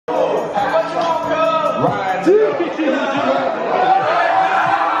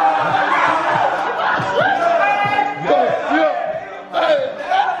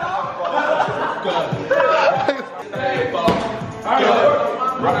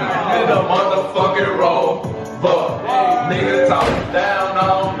and roll. But niggas talking down,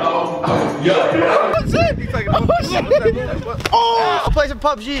 no. Yeah. Oh, I'll play some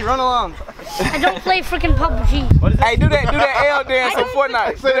PUBG. Run along. I don't play freaking PUBG. Hey, do that L dance on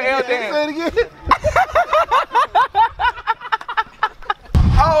Fortnite. Do the L dance. Say it again.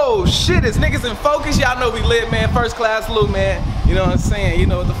 Oh shit, it's niggas in focus. Y'all know we lit, man. First class loot, man. You know what I'm saying? You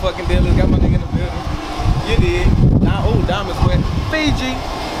know what the fucking deal is. Got my nigga in the building. You did. Oh, diamonds wet. Fiji.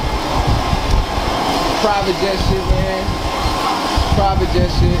 Private jet shit, man. Private jet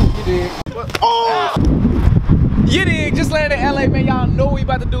shit. You did. Oh! You did. Just landed in LA, man. Y'all know what we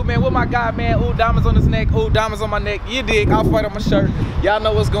about to do, man. With my guy, man. Ooh, diamonds on his neck. Ooh, diamonds on my neck. You dig. Off-white on my shirt. Y'all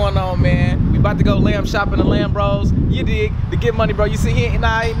know what's going on, man. We about to go lamb shopping the Lambros. You dig. To get money, bro. You see here?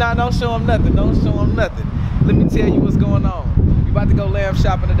 Nah, don't show him nothing. Don't show him nothing. Let me tell you what's going on. We about to go lamb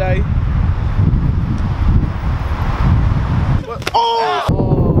shopping today.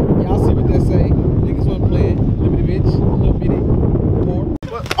 Oh! Y'all see what they say? Niggas wasn't playing. Little bitty bitch. Little bitty. Poor.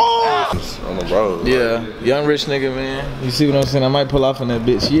 Oh! On the road. Yeah, young rich nigga, man. You see what I'm saying? I might pull off on that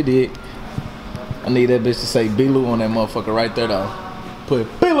bitch. You did. I need that bitch to say B.LOU on that motherfucker right there, though. Put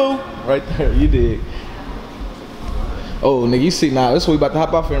B.LOU right there. You did. Oh, nigga, you see now? This is what we about to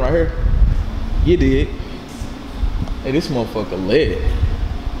hop off in right here. You did. Hey, this motherfucker lit.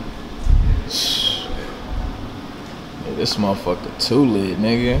 Hey, this motherfucker too lit,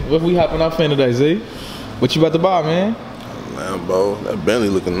 nigga. What we hopping off in today, Z? What you about to buy, man? Lambo. That Bentley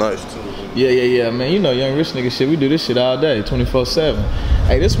looking nice too. Yeah, man. You know, young rich nigga shit. We do this shit all day, 24/7.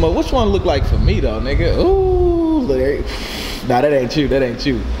 Hey, which one look like for me though, nigga? Ooh, look. Nah, that ain't you. That ain't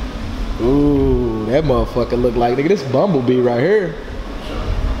you. Ooh, that motherfucker look like, nigga, this Bumblebee right here.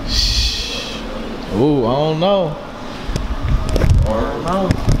 Shh. Ooh, I don't know.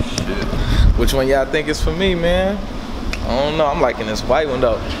 Shit. Which one y'all think is for me, man? I don't know. I'm liking this white one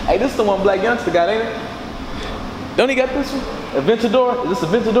though. Hey, this is the one black youngster got, ain't it? Don't he got this one? Aventador? Is this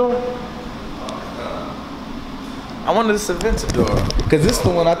Aventador? I wonder this Aventador. Cause this is the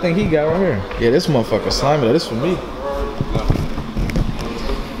one I think he got right here. Yeah, this motherfucker slimy though. This for me.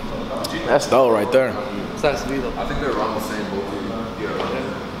 That's the old right there. Sounds sweet though. I think they're around the same boat.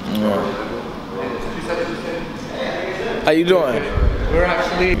 Yeah. How you doing? We're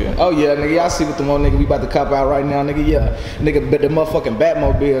actually. Oh yeah, nigga, y'all see what the one nigga we about to cop out right now, nigga. Yeah, nigga, the motherfucking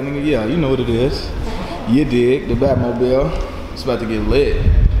Batmobile, nigga. Yeah, you know what it is. You dig the Batmobile? It's about to get lit.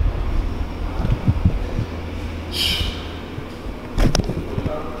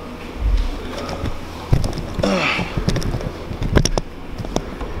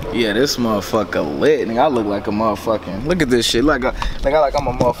 Yeah, this motherfucker lit. Nigga, I look like a motherfucking. Look at this shit. Like I'm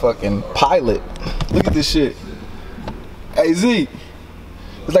a motherfucking pilot. Look at this shit. Hey Z,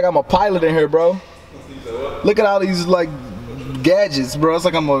 it's like I'm a pilot in here, bro. Look at all these like gadgets, bro. It's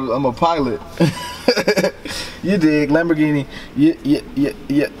like I'm a pilot. You dig, Lamborghini. Yeah.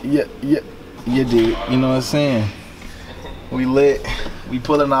 You dig. You know what I'm saying? We lit. We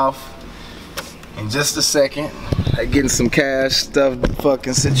pulling off in just a second. Getting some cash stuff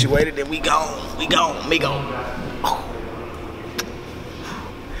fucking situated, and we gone. Oh.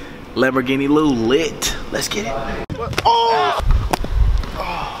 Lamborghini Lou lit. Let's get it. Oh.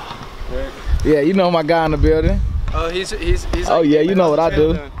 Yeah, you know my guy in the building. Oh, he's oh yeah, you know what I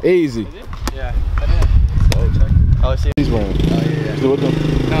do. Easy. Yeah. Oh, shit. He's wearing. Oh yeah. Do it though.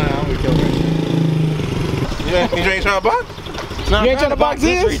 No, I'm gonna kill him. You ain't trying to box? You ain't trying to box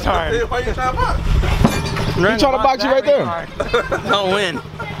this? Why you trying to box? He trying to box you right there. Don't win.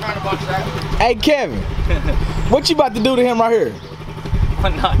 Hey Kevin, what you about to do to him right here?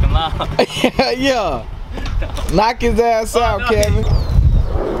 I'm knock him out. Yeah. Knock his ass out, Kevin.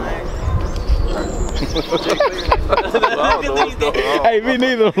 Hey, me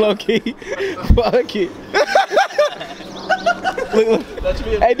neither, low key. Fuck it. Look.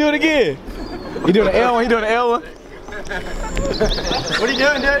 Hey, do it again. You doing the L one? He doing the L one? What are you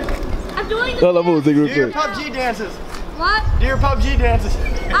doing, dude? I'm doing the Do your PUBG dances. What? Do your PUBG dances.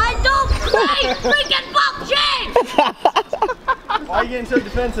 I don't play freaking PUBG! Why are you getting so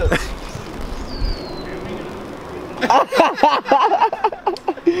defensive?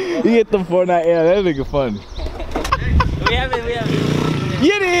 You get the Fortnite L. That nigga funny. We have it.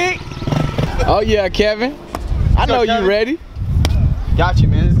 You dig? Oh yeah, Kevin. I know you ready. Got you,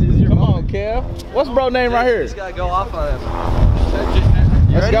 man. This is your Come on, Kev. What's bro name right here? Just gotta go off on him.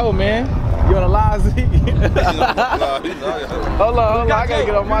 Let's go, man. You on a live Z? Hold on. I gotta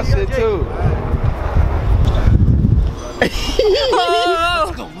get on my shit too.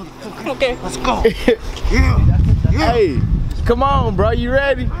 Let's go. Okay, let's go. Hey, come on, bro. You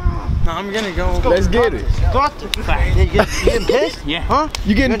ready? No, I'm gonna go. Let's get it. You getting pissed? Yeah. Huh?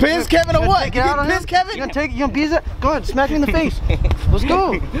 You getting pissed, Kevin, or what? You getting pissed, Kevin? You gonna beat that? Go ahead, smack me in the face. Let's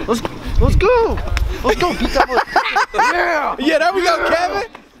go. Let's go. Let's go. Beat that boy. Yeah. Yeah, there we go, Kevin.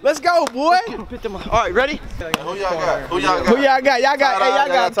 Let's go, boy. Alright, ready? Who y'all got? Who y'all got? Who y'all got? Y'all got, hey, y'all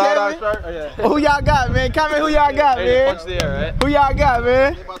got Kevin. Who y'all got, man? Comment who y'all got, man. Punch the air, right? Who y'all got,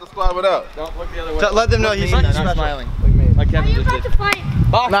 man? They about to squab it up. Don't look the other way. Let them know he's smiling. Like Are Kevin you just about did. to fight?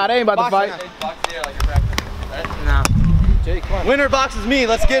 Nah, they ain't about to fight. Box the air like you're practicing. Right? No. Jake, come on. Winner boxes me.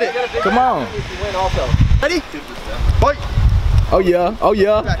 Let's get it. Come on. Win also. Ready? Fight. Oh yeah. Oh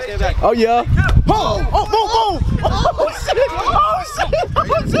yeah. Stay back. Oh yeah. Oh! Oh! Oh! Oh! Oh shit! Oh shit!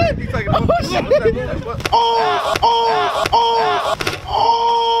 Oh shit! Oh shit! Oh! Oh! Oh! Oh!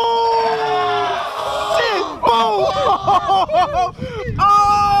 Shit! Oh!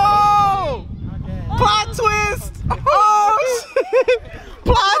 Oh! Plot twist! Oh shit!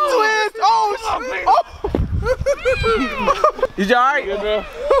 Plot twist! Oh shit! Oh! Is you alright? Good, bro.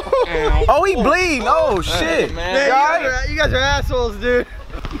 Oh, he bleeding. Oh shit! Man, you guys are assholes, dude.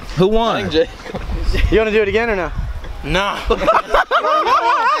 Who won? You wanna do it again or no? Nah. He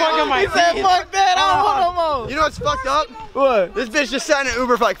said, "Fuck that! I don't want no more." You know what's fucked up? What? This bitch just sat in an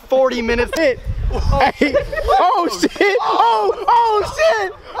Uber for like 40 minutes. Hey. Oh shit! Oh! Oh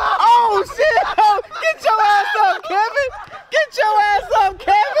shit! Oh shit! Oh, get your ass up, Kevin! Get your ass up,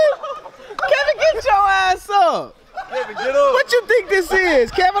 Kevin! Kevin, get your ass up! Kevin, get up. What you think this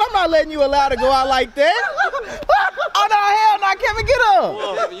is, Kevin? I'm not letting you allowed to go out like that. Oh no! Hell no! Kevin, get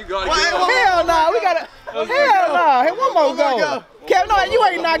up! Kevin, you gotta get up. Hell no! We gotta. Hell no! Hey, one more go. Kevin, no, you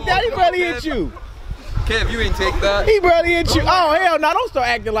ain't knocked out. He barely hit you. Kev, you ain't take that. He barely hit you. Oh hell no! Don't start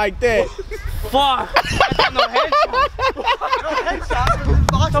acting like that. Fuck. That's no headshot. No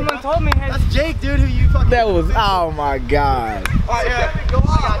headshot. Someone told me headshot. That's Jake, dude, who you fucking. That was. Oh my god. Alright, yeah. Go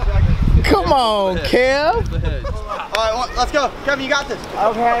on. Come on, Kev. Alright, let's go. Kevin, you got this.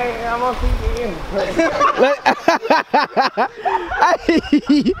 Okay, I'm gonna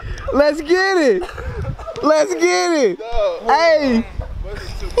Hey, let's get it. Let's get it. Hey.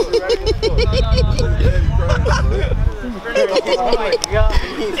 Oh my god.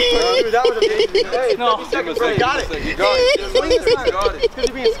 Dude, that was amazing. Hey, no. 50 seconds, bro. You got it. You got it. Swing this time. It's because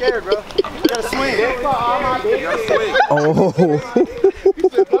you're being scared, bro. You gotta swing. You gotta swing. Oh.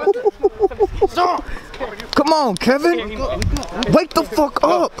 Stop. Come on, Kevin. Wake the fuck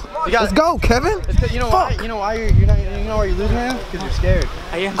up. Let's go, Kevin. You know why? You know why you're not. You know why you're losing right now? Because you're scared.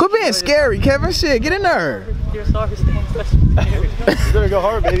 Quit being scary, Kevin. Shit, get in there. You're sorry, you better go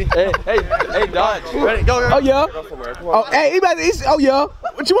hard, baby. Hey, Dodge. Ready? Go. Oh yeah. Oh, hey, oh yeah.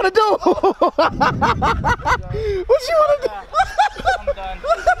 What you wanna do? What you wanna do? I'm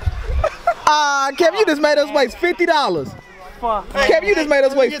done. Kevin, you just made us waste $50. Kevin, you just made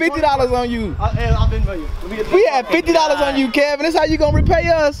us waste $50 on you. I'll Venmo you. We had $50 on you, Kevin. This how you gonna repay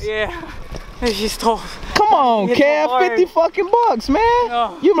us? Yeah. She's told. Come on, Kev, 50 fucking bucks, man.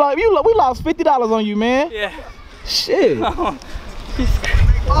 No. We lost $50 on you, man. Yeah. Shit. Nah,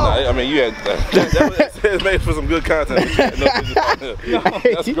 I mean, you had that made for some good content.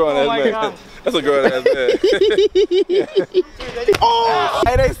 That's a grown ass man. That's a grown ass man. Oh,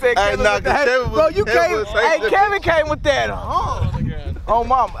 hey, they said Kevin. Bro, you came. Hey, Kevin came with that. Oh,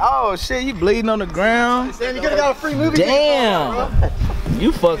 mom. Oh shit, you bleeding on the ground. Damn, you could have got a free movie. Damn.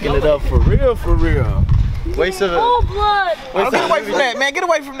 You fucking it up for real, for real. Waste of it. Full blood. Get away from that, man. Get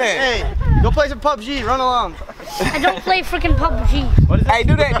away from that. Hey, go play some PUBG. Run along. I don't play freaking PUBG. Hey,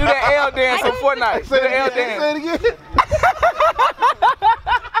 do that L dance on Fortnite. Do the L dance. Say it again.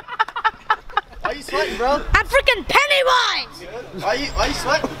 Why you sweating, bro? I'm freaking Pennywise. Why you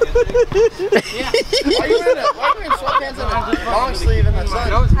sweating? Why you wearing sweatpants and a long sleeve in the sun? I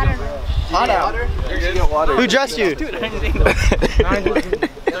don't know. Hot out. Who dressed you?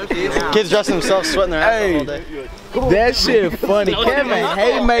 Kids dressing themselves, sweating their ass all day. That shit funny. Kevin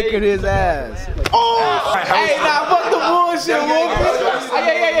haymaker his ass. Oh! Hey, nah, fuck the bullshit, Wolfie.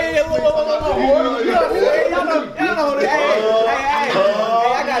 Hey, I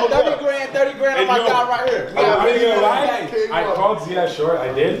got 30 grand on my guy right here. I called ZIAS short,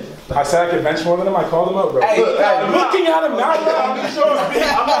 I did. I said I could bench more than him, I called him up, bro. Hey, looking at him now, bro, I'm He's short that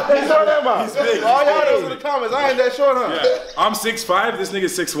He's big. All y'all know in the comments, I ain't that short, huh? Yeah. I'm 6'5", this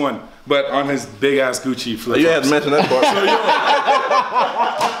nigga's 6'1", but on his big ass Gucci flip. You had to mention that part.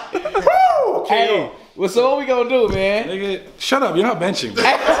 Hey, well, so what we gonna do, man? Nigga, shut up, you're not benching.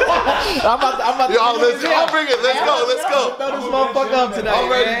 I'm about to I'll bring it, let's go. throw this motherfucker up tonight, I'm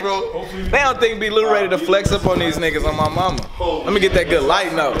ready, man. bro. They don't think B.LOU ready to flex up on these niggas on my mama. Let me get that good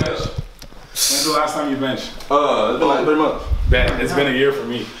light note. When's the last time you benched? It's been like 3 months. Bet, it's been a year for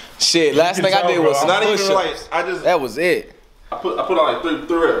me. Shit, last thing I did was some not even push-ups. like I just. That was it. I put on like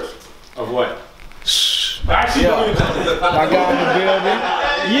three reps. Of what? Actually, I got in the building.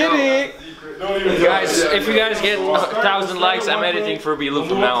 You dig? Guys, if you guys get 1,000 likes, I'm editing for B.LOU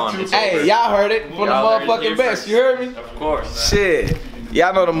from now on. Hey, y'all heard it from the motherfucking best. You heard me? Of course. Shit.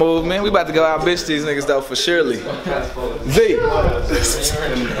 Y'all know the move, man. We about to go out bitch these niggas though for surely. Z.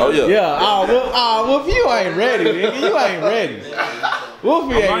 Oh yeah. Yeah. Wolf, you ain't ready, nigga. You ain't ready.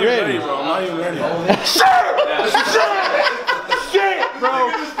 Wolfie ain't ready. bro. I'm not even ready.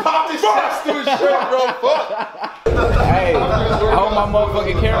 Hey, I hope my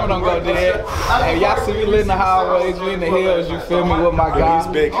motherfucking camera don't go dead. Hey, y'all see me lit in the highways, we in the hills, you feel me, with my guy. He's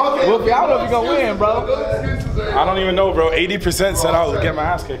big. Wolfie, I don't know if you gonna win, bro. I don't even know, bro. 80% said I would get my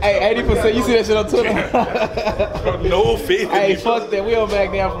ass kicked. Hey, 80%, you see that shit on Twitter? No faith in Hey, me. fuck that, we don't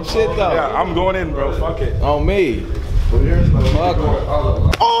back down from shit though. Yeah, I'm going in, bro. Fuck it. On me. Fuck.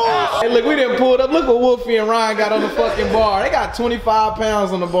 Oh! Hey, look, we done pulled up. Look what Wolfie and Ryan got on the fucking bar. They got 25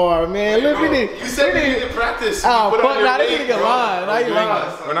 pounds on the bar, man. Look, we did. You said we didn't practice. Oh, fuck, nah, they nigga lying. Now you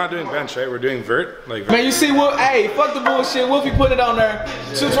lying. We're not doing bench, right? We're doing vert. Like Man, you see what? Hey, fuck the bullshit. Wolfie put it on there.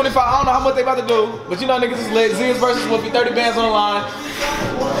 225. I don't know how much they about to do, but you know niggas is lit. ZIAS versus Wolfie. 30 bands on the line.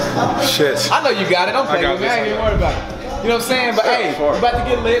 shit. I know you got it. Don't play with me. I ain't even worried about it. You know what I'm saying? But hey, we about to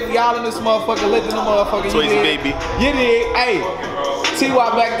get lit. We all in this motherfucker, lit in the motherfucker. You Swayze, dig? baby. You dig? Hey, T.Y.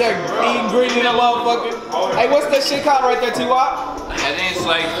 back there eating green in the motherfucker. Hey, what's that shit called right there, T.Y.? I think it's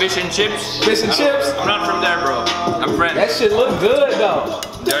like fish and chips. Fish and chips? I'm not from there, bro. I'm French. That shit look good though.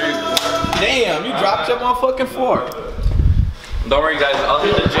 There you go. Damn, you dropped your motherfucking fork. Don't worry, guys. I'll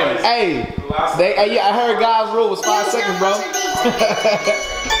hit the gym. Hey, yeah, I heard God's rule was 5 seconds, bro.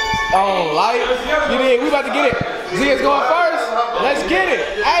 Oh, light. You did. We about to get it. ZIAS going first. Let's get it.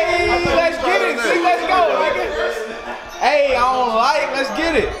 Hey, let's get it. See, let's go, nigga. Hey, I don't like. Let's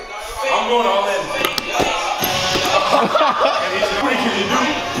get it. I'm going all in.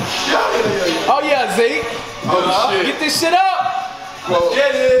 Oh yeah, Zeke. Oh shit. Get this shit up. Well,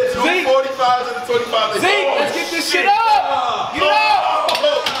 get it. Zeke. 45 to the 25. Zeke, let's get this shit up. Get it up.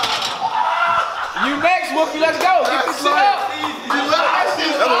 You next, Wolfie. Let's go. Get this shit up.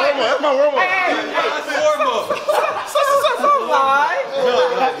 That's my warm-up. Hey,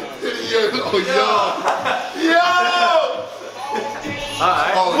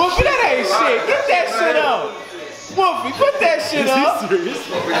 Wolfie, that ain't shit. Get that shit up. Wolfie, put that shit up. Get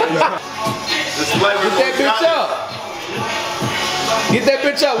that bitch up. Get that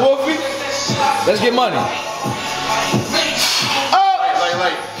bitch up, Wolfie. Let's get money. Up.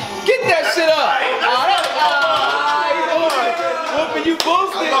 Get that shit up. Wolfie, you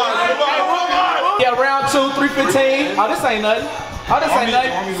boosted. Yeah, round 2, 315. Oh, this ain't nothing. Oh, this ain't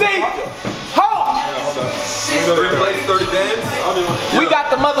nothing. See? Hold. We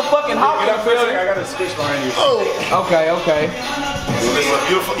got the motherfucking hawk in the building. I got a switch behind you. Okay, okay.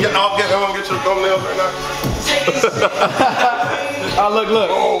 Yeah, I'll get your thumbnails right now. Oh, look.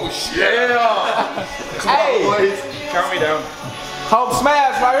 Oh, shit. Hey. Count me down. Hope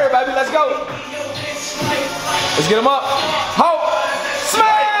smash right here, baby. Let's go. Let's get him up. Hope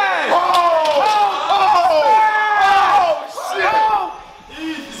smash.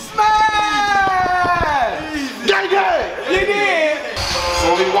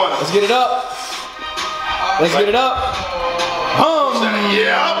 Let's get it up. Let's get it up.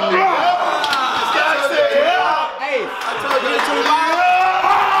 Yeah. Hey.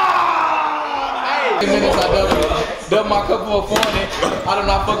 Hey. Minutes I double my cup for informant. I do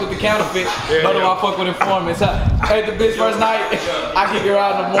not fuck with the counterfeit. But do I fuck with informants? Hey, the bitch first night. I kick her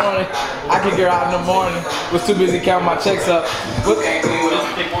out in the morning. Was too busy counting my checks up.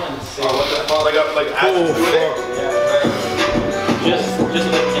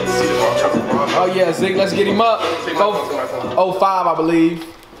 Oh yeah, Zeke, let's get him up. 05, I believe.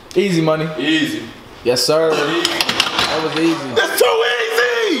 Easy money. Easy. Yes, sir. That was easy. That's too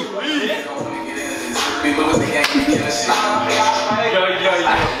easy.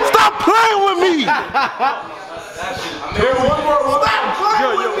 Stop playing with me.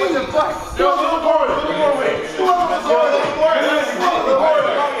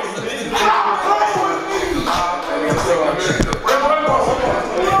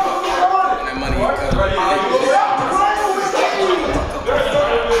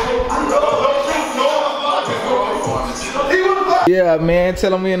 Yeah, man,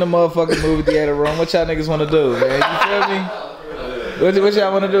 tell them we in the motherfucking movie theater room. What y'all niggas want to do, man? You feel me? What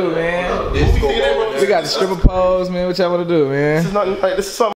y'all want to do, man? We got the stripper pose, man. What y'all want to do, man? This is something.